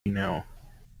now.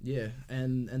 Yeah,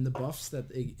 and the buffs that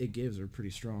it gives are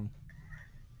pretty strong.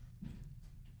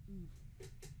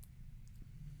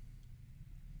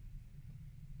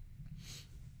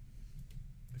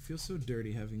 I feel so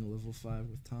dirty having a level 5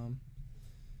 with Tahm.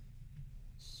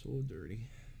 So dirty.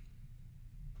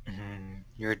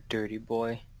 You're a dirty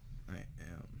boy. I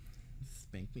am.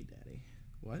 Spank me, daddy.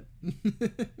 What?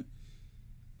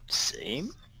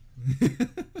 Same?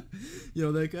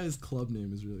 Yo, that guy's club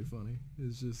name is really funny.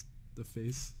 It's just the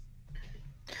face.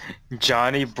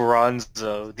 Johnny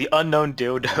Bronzo, the unknown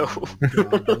dildo. Oh my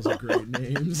god, those are great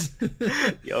names.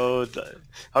 Yo,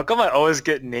 how come I always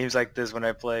get names like this when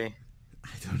I play? I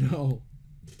don't know.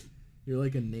 You're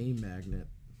like a name magnet.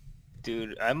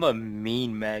 Dude, I'm a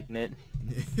mean magnet.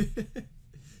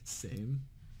 Same.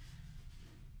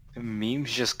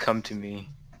 Memes just come to me.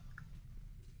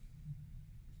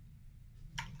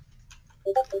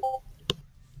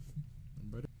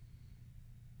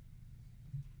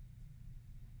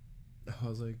 I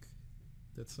was like,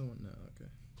 that's someone. No, okay.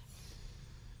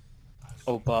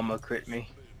 Obama crit me.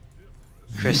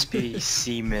 Crispy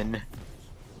semen.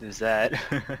 Is that?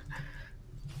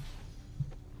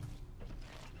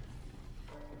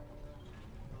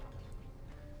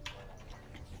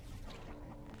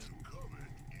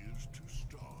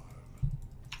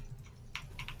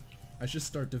 I should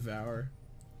start Devour,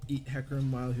 eat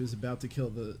Hecarim while he was about to kill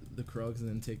the Krugs, and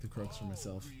then take the Krugs for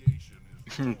myself.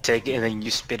 Take it and then you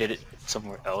spit it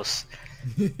somewhere else.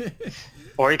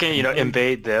 Or you can, you know,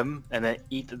 invade them and then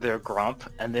eat their grump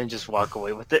and then just walk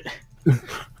away with it.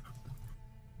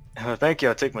 Oh, thank you,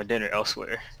 I'll take my dinner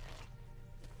elsewhere.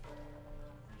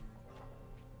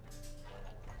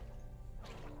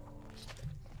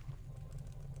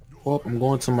 Well, I'm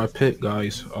going to my pit,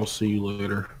 guys. I'll see you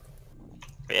later.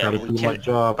 Yeah, Gotta do my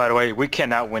job. by the way, we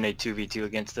cannot win a 2v2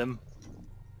 against them.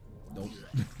 Nope.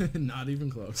 Not even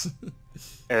close.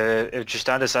 If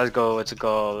Tristan decides to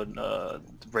go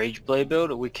Rage Blade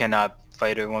build, we cannot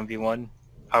fight her 1v1.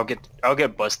 I'll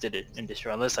get busted in this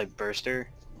round unless I burst her,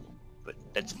 but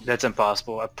that's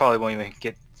impossible. I probably won't even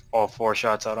get all 4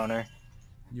 shots out on her.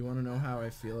 You want to know how I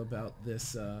feel about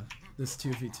this this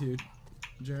 2v2,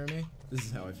 Jeremy? This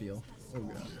is how I feel. Oh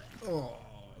god. Oh,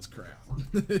 it's crap.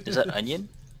 Is that onion?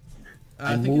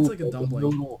 I think it's like a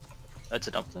dumpling. That's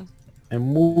a dumpling?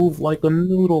 And move like a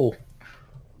noodle.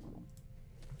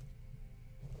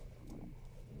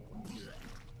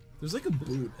 There's like a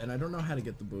boot, and I don't know how to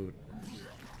get the boot.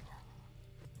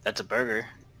 That's a burger.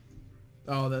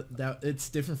 Oh, that it's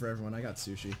different for everyone. I got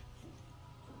sushi.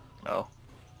 Oh.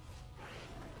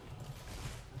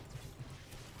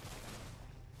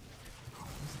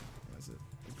 Is it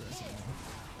aggressive?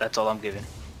 That's all I'm giving.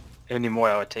 Any more,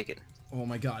 I would take it. Oh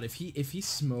my god, if he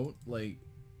smote like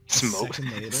a Smote.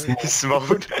 second later,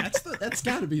 Smote. that's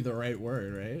got to be the right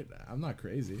word, right? I'm not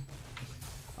crazy.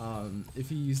 If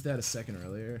he used that a second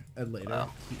earlier, later,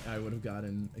 I would have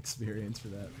gotten experience for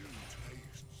that.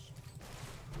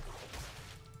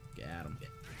 Got him.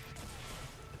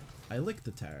 I licked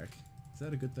the Tarek. Is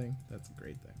that a good thing? That's a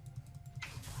great thing.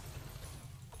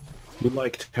 You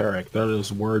like Tarek. That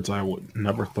is words I would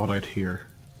never thought I'd hear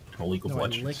in a League of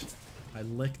Legends. I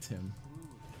licked him.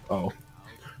 Oh.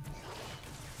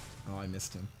 Oh, I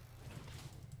missed him.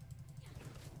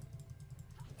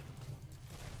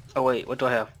 Oh wait, what do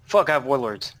I have? Fuck, I have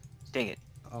warlords. Dang it.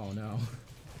 Oh no.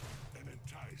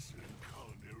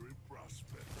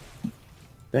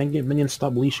 Dang it, minion,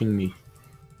 stop leashing me.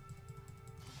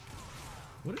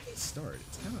 What did he start?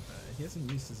 It's kind of he hasn't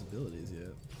used his abilities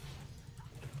yet.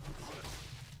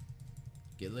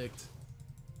 Get licked.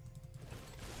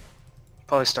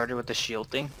 Probably started with the shield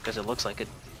thing, because it looks like it.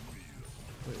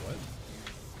 Wait, what?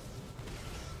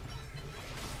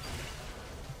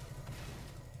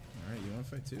 Alright, you wanna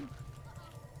fight too?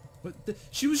 But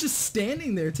she was just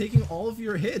standing there taking all of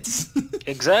your hits.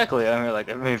 Exactly. I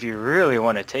mean, if you really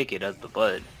want to take it at the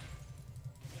butt.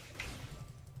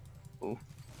 Ooh,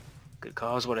 good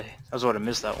call. I was would have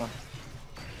missed that one.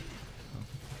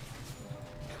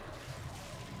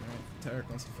 Alright, Tarek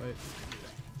wants to fight.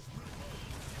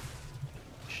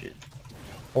 Shit.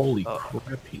 Holy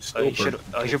crap, he's still You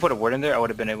should put a word in there. I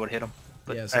would have been able to hit him.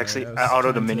 But yeah, sorry, actually, I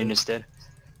autoed the minion instead.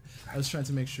 I was trying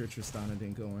to make sure Tristana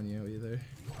didn't go on you either.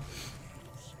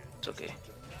 It's okay.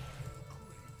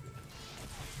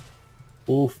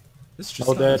 Oof. This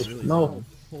Oh, Tristana is Dad. really No. dumb.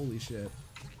 Holy shit.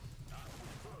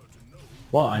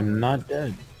 Well, I'm not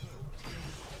dead.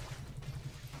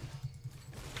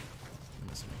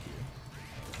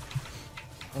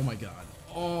 Oh my god.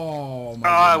 Oh my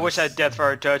Oh, I goodness. wish I had death for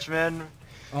our touch, man.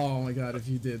 Oh my god, if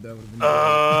you did, that would have been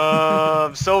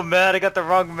I'm so mad I got the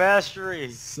wrong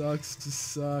mastery. Sucks to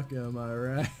suck, am I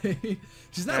right?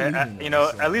 She's not And, leaving you though,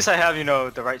 know, so- at least I have, you know,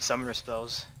 the right summoner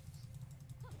spells.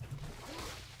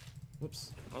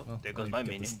 Whoops. Oh, Oh, there I goes didn't my get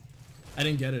minion. this. I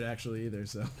didn't get it actually either,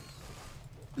 so.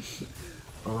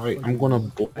 Alright, I'm gonna I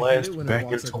hate blast it when it back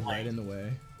walks into like right lane. in the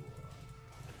way.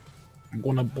 I'm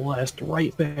gonna blast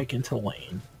right back into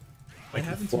lane. I It can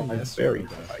happened to me fly yesterday. very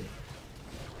Like that. high.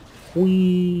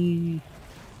 Whee!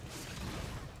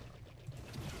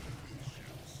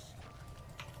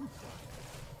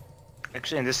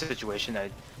 Actually, in this situation,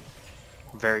 I'm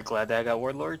very glad that I got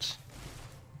warlords,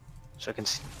 so I can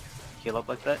heal up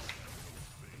like that.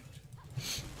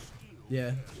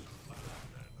 Yeah.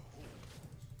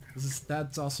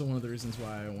 That's also one of the reasons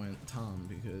why I went Tahm,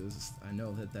 because I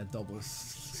know that that double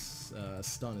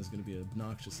stun is going to be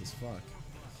obnoxious as fuck.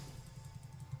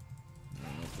 I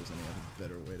don't know if there's any other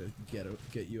better way to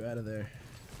get you out of there.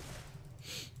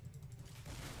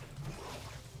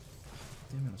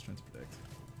 Damn it, I was trying to predict.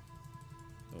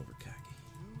 Over cocky.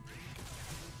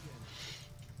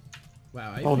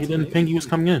 Wow. Oh, he didn't ping he was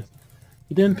coming in.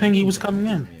 He didn't ping he was coming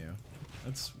in. Yeah,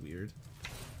 that's weird.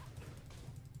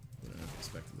 Wouldn't have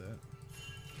expected that.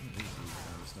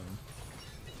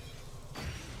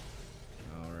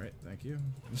 Alright, thank you.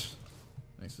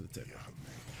 Thanks for the tip.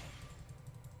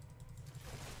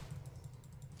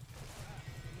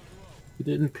 He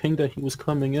didn't ping that he was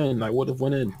coming in. I would have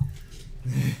went in.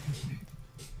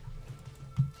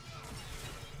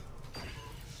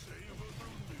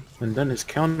 And then his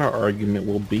counter argument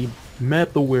will be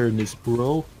map awareness,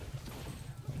 bro.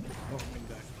 Oh, wing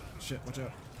back. Shit, watch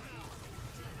out.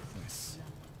 Nice.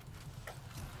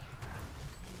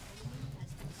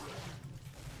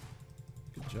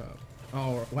 Good job.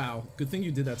 Oh, wow. Good thing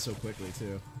you did that so quickly,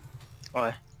 too.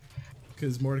 Why?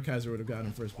 Because Mordekaiser would have gotten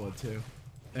him first blood, too.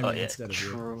 I mean, Oh yeah, instead of you.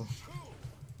 true.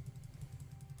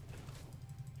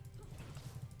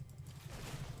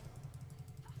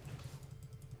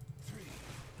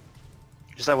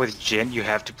 Just like with Jhin, you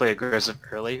have to play aggressive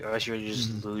early, or else you'll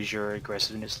just lose your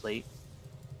aggressiveness late.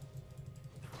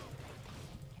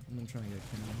 I'm gonna try and get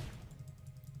Kim.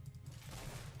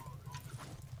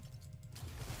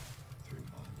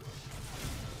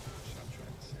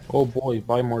 Oh boy,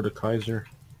 bye Mordekaiser.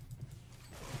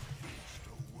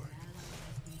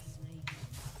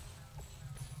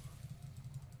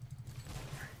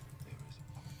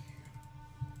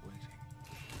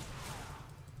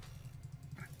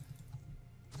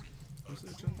 Was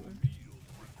there a jump there?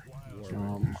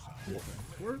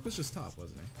 Warwick was just top,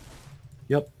 wasn't he?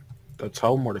 Yep, that's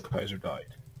how Mordekaiser died.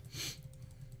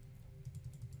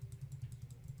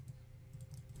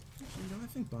 Actually, you know, I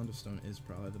think Bond of Stone is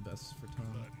probably the best for Tom.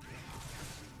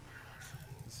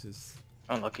 This is...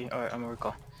 Unlucky. Alright, I'm gonna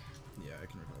recall. Yeah, I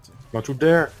can recall too. Don't you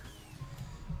dare!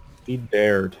 He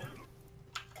dared.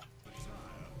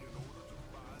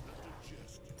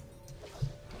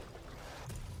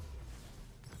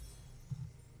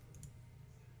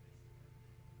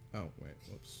 Oh, wait,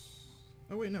 whoops.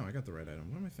 Oh, wait, no, I got the right item.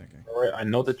 What am I thinking? Alright, I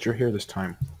know that you're here this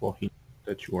time. Well, he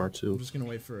that you are I'm too. just gonna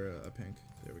wait for a pink.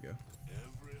 There we go.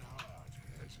 Every heart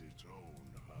has its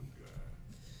own hunger.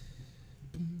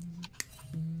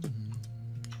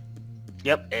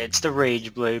 Yep, it's the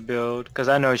Rage Blade build, because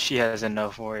I know she has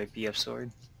enough for a BF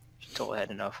sword. She totally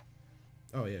had enough.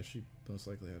 Oh, yeah, she most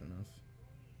likely had enough.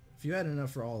 If you had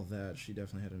enough for all of that, she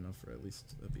definitely had enough for at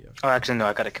least a BF. Oh, actually, no,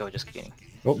 I gotta kill, just kidding.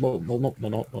 No, no, no, no, no,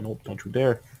 no, no, no, don't you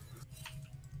dare.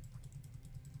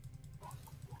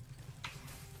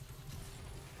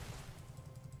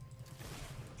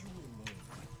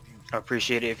 I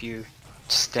appreciate it if you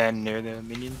stand near the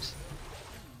minions.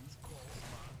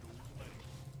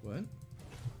 What?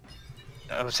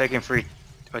 I was taking free,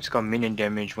 what's called minion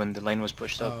damage when the lane was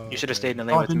pushed up. Oh, You should have okay. stayed in the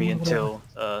lane Oh, with me didn't know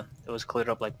until it was cleared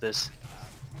up like this.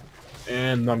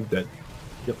 And I'm dead.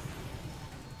 Yep.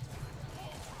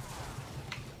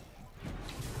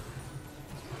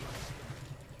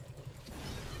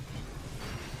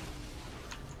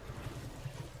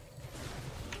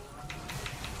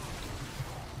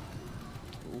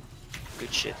 Ooh,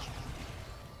 good shit.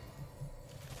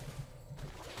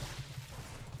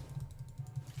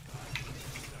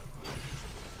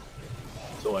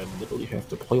 So I literally have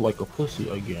to play like a pussy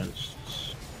against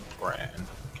Bran.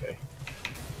 Okay.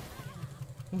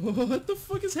 What the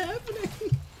fuck is happening?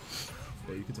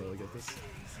 Yeah, you can totally get this.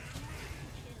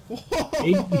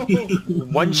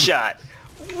 One shot!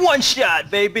 One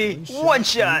shot, baby! One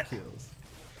shot! Two kills.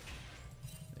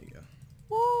 There you go.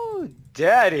 Woo,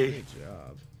 daddy! Good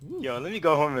job. Woo. Yo, let me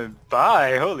go home and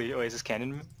buy. Holy, oh, is this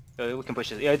cannon? Oh, we can push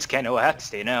this. Yeah, it's cannon. Oh, I have to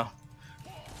stay now.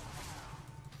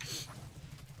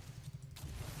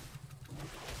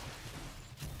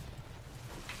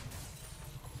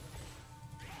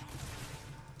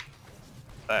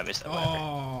 I missed that one.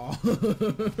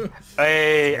 Oh.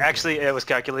 Hey, actually, it was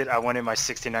calculated. I wanted my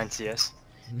 69 CS.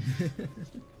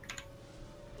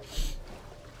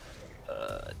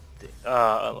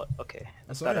 Okay.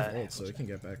 I saw I have ult, so we can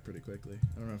get back pretty quickly.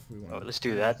 I don't know if we want. Oh, let's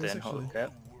do that then. Actually, Holy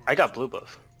crap! I got blue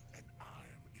buff.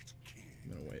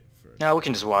 I'm gonna wait for. No, we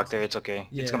can just walk there. It's okay.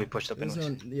 Yeah, It's gonna be pushed up there's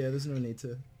anyways. no. Yeah, there's no need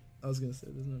to. I was gonna say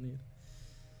there's no need.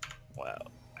 Wow.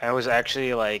 I was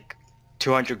actually like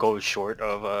 200 gold short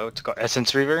of what's it called,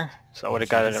 Essence Reaver, so I would have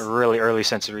gotten a really early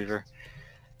Sense Reaver.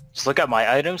 Just look at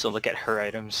my items and look at her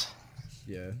items.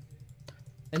 Yeah.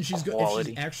 And she's if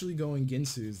she's actually going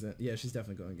Ginsu's, then yeah, she's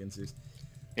definitely going Ginsu's.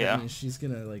 Yeah. I mean, she's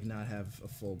gonna like not have a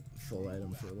full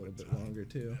item for a little bit longer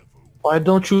too. Why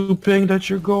don't you ping that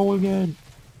you're going in?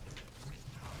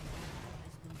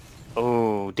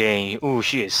 Oh dang! Oh,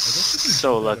 she is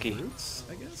so lucky. Roots,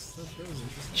 I guess that was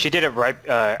interesting. She did it right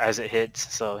as it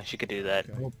hits, so she could do that.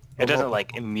 Okay. It doesn't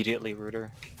like immediately root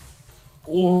her.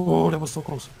 Oh, that was so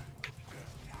close.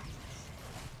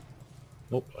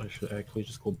 Nope, I should actually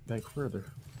just go back further.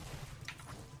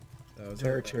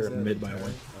 Territory mid by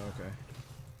one. Oh, okay.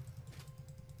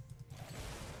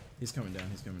 He's coming down.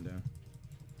 He's coming down.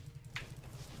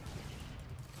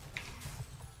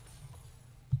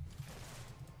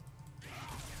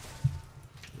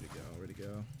 Where'd he go? Where'd he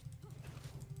go?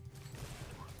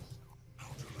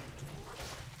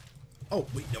 Oh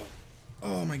wait, no!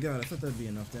 Oh my god! I thought that'd be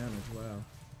enough damage. Wow.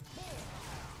 Oh,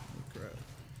 crap.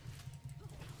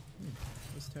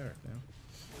 Where's Tarek now?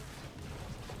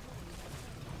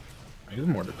 He's a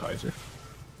Mordekaiser.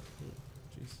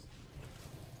 Jeez.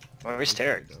 Where's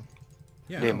Tarek?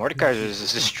 Yeah. Dude, Mordekaiser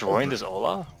is destroying this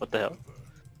Olaf? What the hell?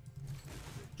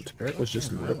 Tarek was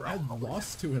just I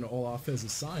lost to an Olaf as a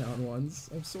Scion once.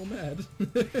 I'm so mad.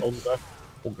 Oh god.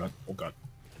 Oh god. Oh god.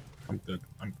 I'm dead.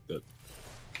 I'm dead.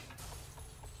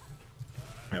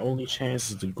 My only chance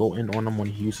is to go in on him when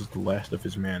he uses the last of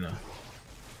his mana.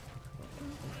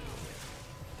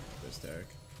 There's Tarek.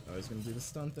 Oh, he's gonna do the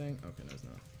stun thing? Okay, no, he's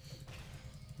not.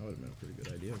 That would have been a pretty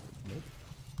good idea, but nope.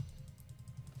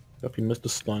 Yep, he missed the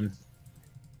stun.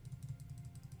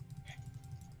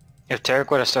 If Tarek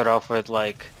would have started off with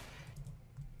like,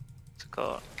 what's it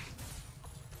called?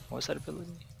 What's that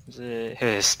ability? Is it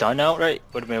his stun out right?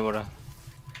 Would have been able to.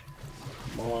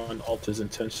 Come on, ult is in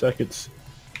 10 seconds.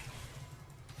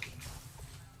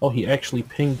 Oh, he actually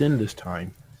pinged in this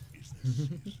time.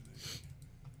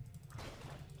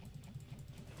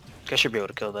 I should be able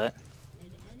to kill that.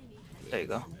 There you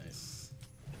go. Nice.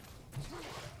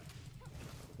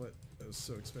 What? I was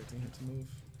so expecting him to move.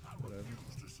 Whatever.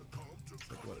 It's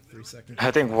like, what, 3 seconds?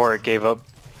 I think Warwick gave up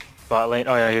bot lane.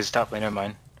 Oh yeah, he was top lane. Never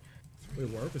mind. Wait,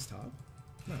 Warwick is top?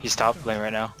 No, He's top lane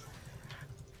right now.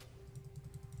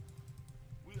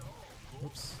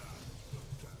 Oops.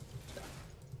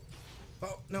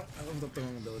 Oh, no, I leveled up the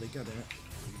wrong ability. God damn it.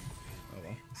 Oh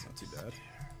well, it's not too bad.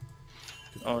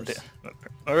 Good Oh, force.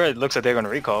 alright. Looks like they're gonna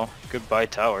recall. Goodbye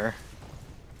tower.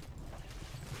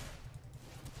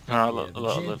 Let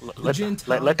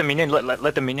the minion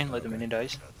let the minion let the minion die.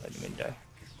 Let the minion die.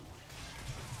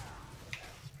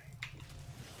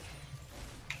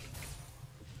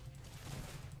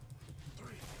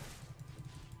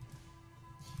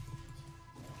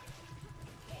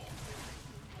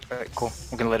 Alright, cool.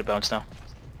 We're gonna let it bounce now.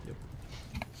 Yep.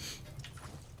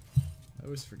 I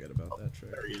always forget about that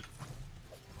trick. There he is.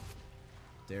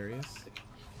 Darius?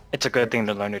 It's a good thing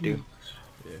to learn to do.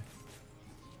 Yeah.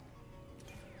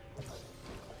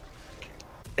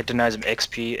 It denies him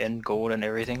XP and gold and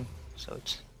everything, so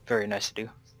it's very nice to do.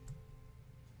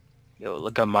 Yo,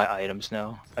 look at my items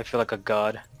now. I feel like a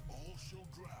god. All shall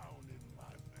drown in my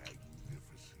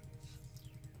magnificence.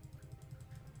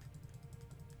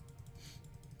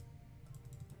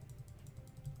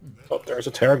 Oh, there's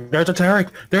a Tarek. There's a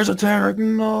Tarek. There's a Tarek.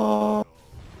 No.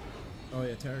 Oh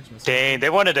yeah, Tarek's missing. Dang, they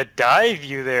wanted to dive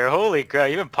you there. Holy crap,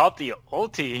 you even popped the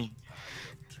ulti.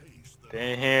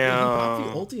 Yeah, he popped the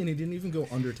Damn. ulti and he didn't even go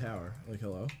under tower. Like,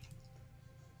 hello?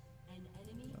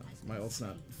 My ult's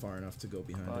not far enough to go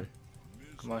behind her.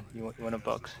 Come on, you want a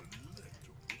box?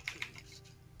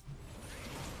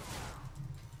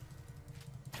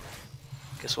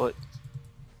 Guess what?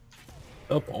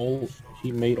 Up all.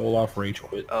 He made Olaf rage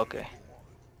quit. Okay.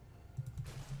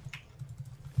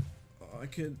 Oh, I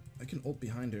can ult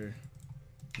behind her.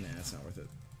 Nah, it's not worth it.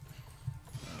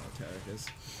 I don't know what Tarek is.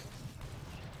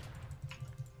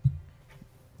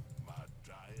 My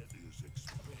diet is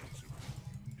expensive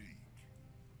and unique.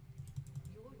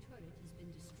 Your turret has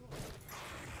been destroyed.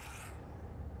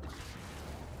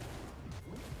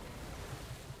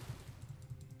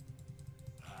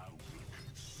 I will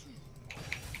consume.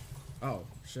 Oh,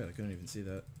 shit, I couldn't even see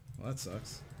that. Well, that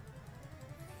sucks.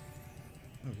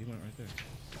 Oh, he went right there.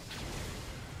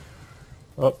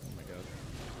 Oh, Oh my god.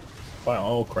 wow,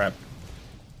 oh crap.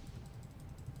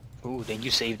 Ooh, then you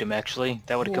saved him actually.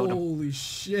 That would have killed him. Holy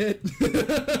shit!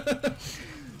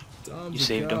 Tom's You a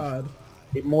saved him. god.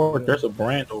 8 more, Yeah. there's a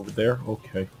brand over there,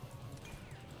 okay.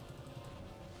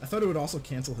 I thought it would also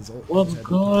cancel his ult. What's his heavy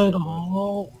good? part,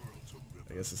 Oh,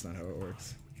 but I guess that's not how it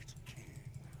works.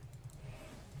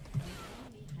 An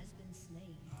enemy has been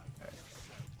slain.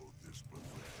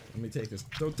 Let me take this.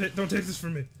 Don't take this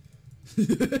from me.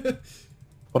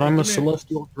 but I'm Come a here.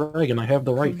 celestial dragon. I have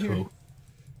the right Come here. to.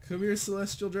 Come here,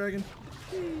 Celestial Dragon.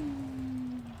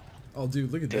 Oh,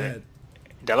 dude, look at Dude. that.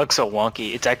 That looks so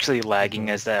wonky. It's actually lagging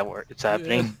as it's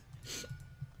happening.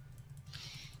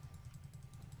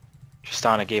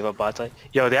 Tristana gave up bot side.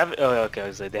 Yo, they have. Oh, okay. I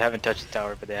was like, they haven't touched the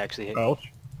tower, but they actually hit.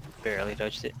 Ouch. Barely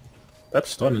touched it. That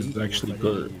stun is Eat you actually if I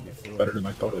good. didn't eat you before. Better than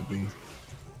I thought it'd be.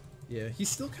 Yeah, he's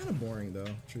still kind of boring though,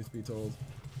 truth be told.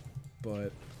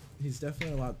 But he's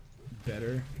definitely a lot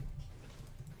better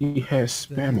He has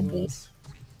than he spammable. was.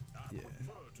 Yeah.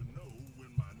 To know when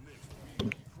my next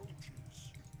meal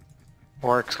approaches.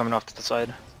 Orcs coming off to the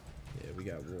side. Yeah, we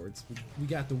got wards. We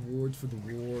got the wards for the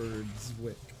wards.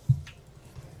 Wick.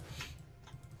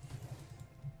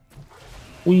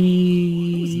 I was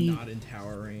We. not in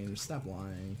tower range. Stop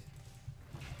lying.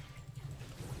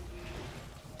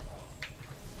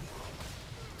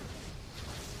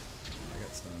 I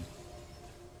got stunned.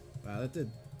 Wow, that did,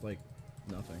 like,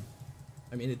 nothing.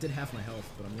 I mean, it did half my health,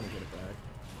 but I'm gonna get it back.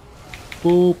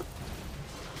 Boop.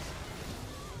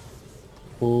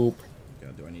 Boop.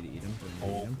 God, do I need to eat him? Do I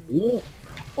need to eat him?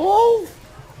 Oh. Oh.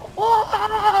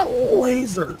 Oh.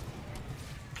 Laser.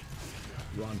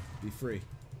 Run. Be free.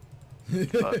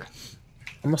 Fuck.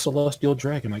 I'm a celestial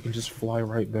dragon. I can just fly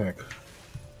right back.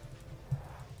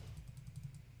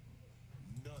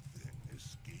 Nothing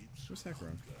escapes. Where's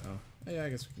Hecarim? Oh. Yeah, I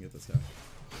guess we can get this guy.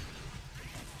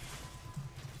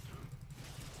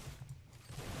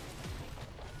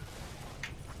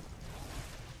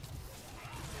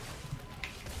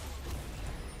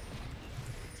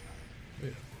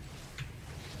 Wait.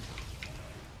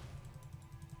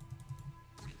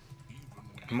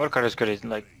 Mordecai's good as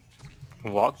like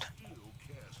walked.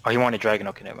 Oh, he wanted dragon.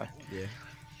 Okay, never mind. Yeah.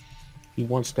 He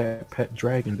wants that pet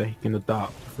dragon that he can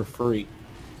adopt for free.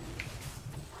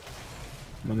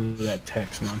 None of that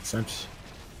tax nonsense.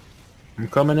 I'm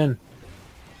coming in.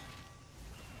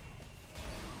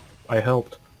 I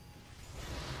helped.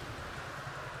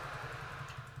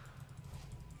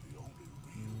 The only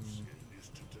real sin is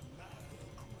to deny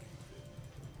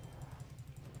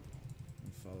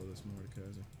Follow this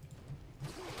Mordekaiser.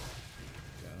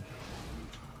 Got him.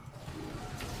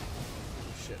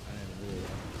 Oh, shit, I didn't really.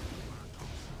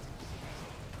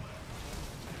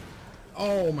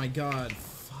 Oh my god.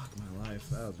 Fuck my life.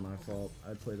 That was my fault.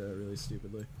 I played that really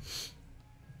stupidly.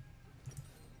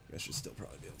 I should still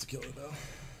probably be able to kill it though.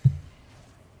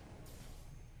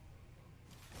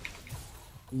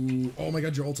 Ooh. Oh my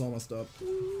god, your ult's almost up.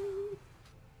 Ooh.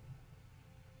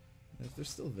 If they're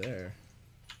still there.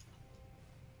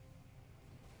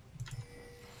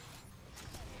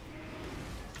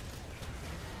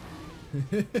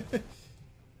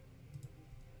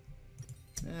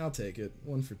 I'll take it.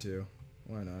 1 for 2.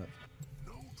 Why not?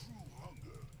 no true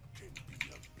hunger can be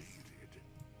abated.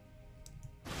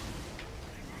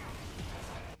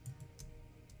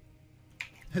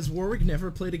 Has Warwick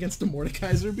never played against a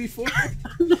Mordekaiser before?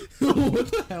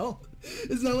 What the hell?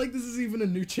 It's not like this is even a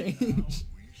new change. We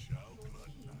shall blood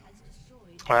Has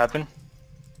destroyed What happened?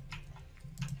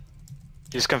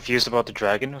 He's confused about the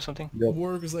dragon or something? Yep.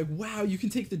 Warwick was like, wow, you can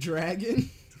take the dragon?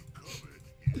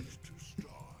 covet is to starve.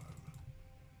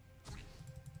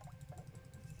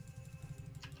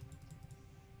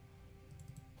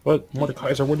 What?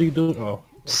 Mordekaiser, what do you do? Oh.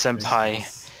 Senpai.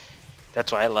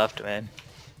 That's why I left, man.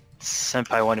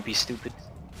 Senpai want to be stupid.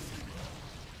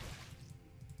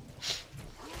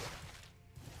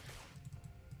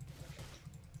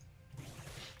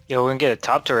 Yo, we're gonna get a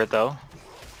top turret though.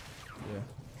 Yeah.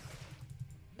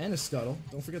 And a scuttle.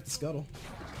 Don't forget the scuttle.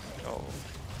 Oh.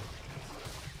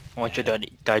 Once you're done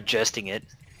digesting it.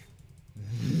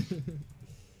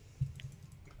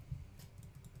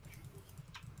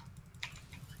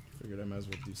 Figured I might as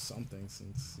well do something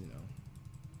since, you know.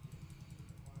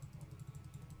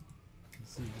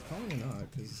 Let's see, probably not,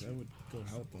 because I would go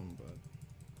help them, but...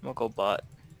 I'm gonna go bot.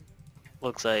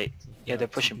 Looks like, yeah, they're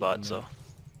Got two pushing people bot, so.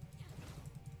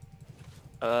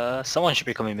 Someone should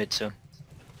be coming mid soon.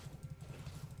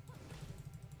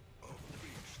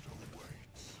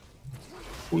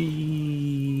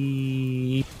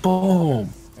 We boom.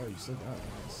 Oh, you still got it.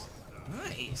 Nice.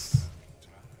 Nice.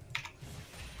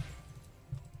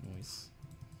 Nice.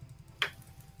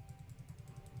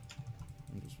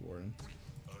 I'm just warding.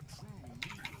 A true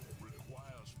leader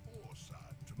requires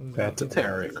foresight. That's a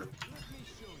Tarek.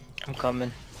 I'm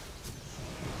coming.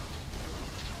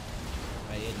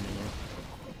 I ate a minute.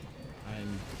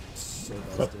 I'm so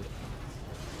busted.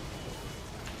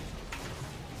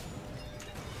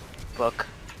 Fuck.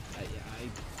 I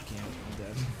can't. I'm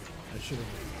dead. I should have.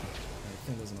 My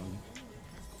thing wasn't on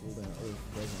cooldown. Or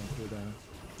wasn't on cooldown.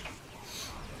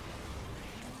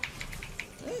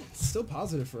 It's still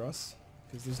positive for us.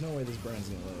 Because there's no way this Brand's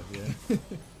gonna live, yeah.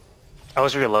 I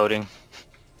was reloading.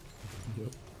 Yep.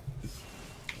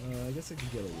 I guess I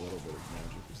could get a little bit of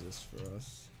magic resist for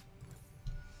us.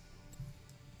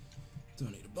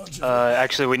 Don't need a bunch of it.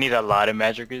 Actually, we need a lot of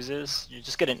magic resist. You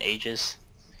just get an Aegis.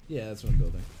 Yeah, that's what I'm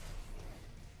building.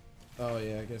 Oh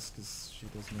yeah, I guess because she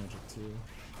does magic too.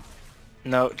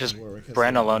 No, just Warwick has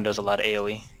Bran a- alone does a lot of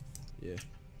AoE. Yeah.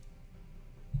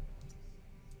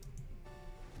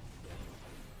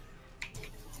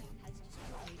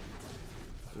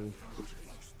 Oof.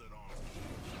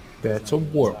 That's a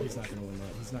war. He's not gonna win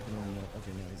that. He's not gonna win that.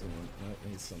 Okay, no, he's gonna win. No,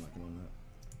 he's still not gonna win that.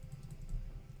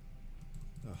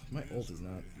 Oh, my ult is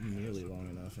not nearly long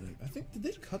enough, and I think did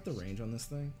they cut the range on this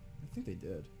thing? I think they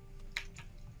did,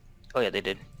 Oh yeah, they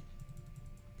did.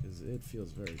 because it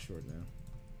feels very short now.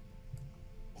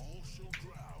 All shall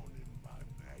drown in my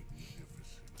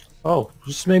magnificence. Oh,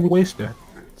 just maybe waste that.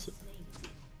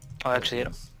 Oh, actually, hit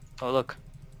him. Oh look,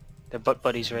 they're butt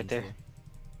buddies right there.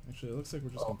 Actually, it looks like we're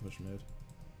just gonna push mid.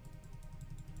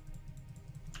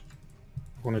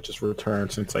 I'm gonna just return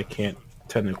since I can't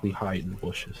technically hide in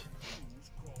bushes.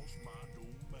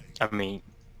 I mean,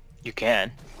 you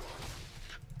can.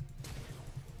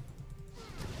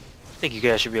 I think you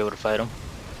guys should be able to fight him.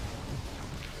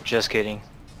 Just kidding.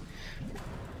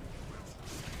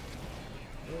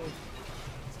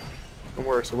 Don't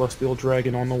worry, Celestial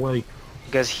Dragon on the way. You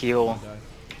guys heal. Die.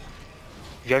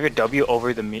 If you have your W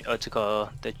over the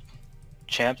the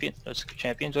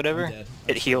champions, whatever, I'm dead.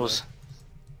 it I'm so heals. dead.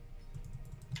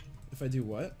 If I do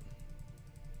what?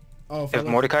 Oh, If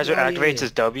Mordekaiser activates his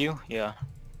W, yeah.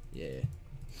 Yeah.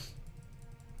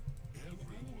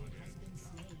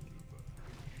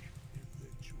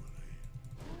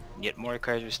 Yet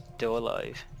Mordekaiser's still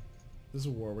alive. There's a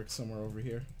Warwick somewhere over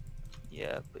here.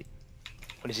 Yeah, but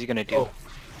what is he gonna do? Oh,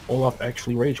 Olaf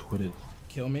actually rage quitted.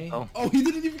 Kill me? Oh. Oh, he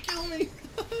didn't even kill me!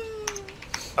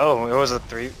 Oh, it was a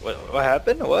 3. What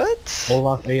happened? What?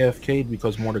 Olaf AFK'd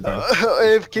because Mordecai.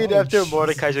 AFK'd Oh, after Jesus.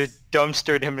 Mordekaiser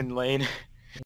dumpstered him in lane.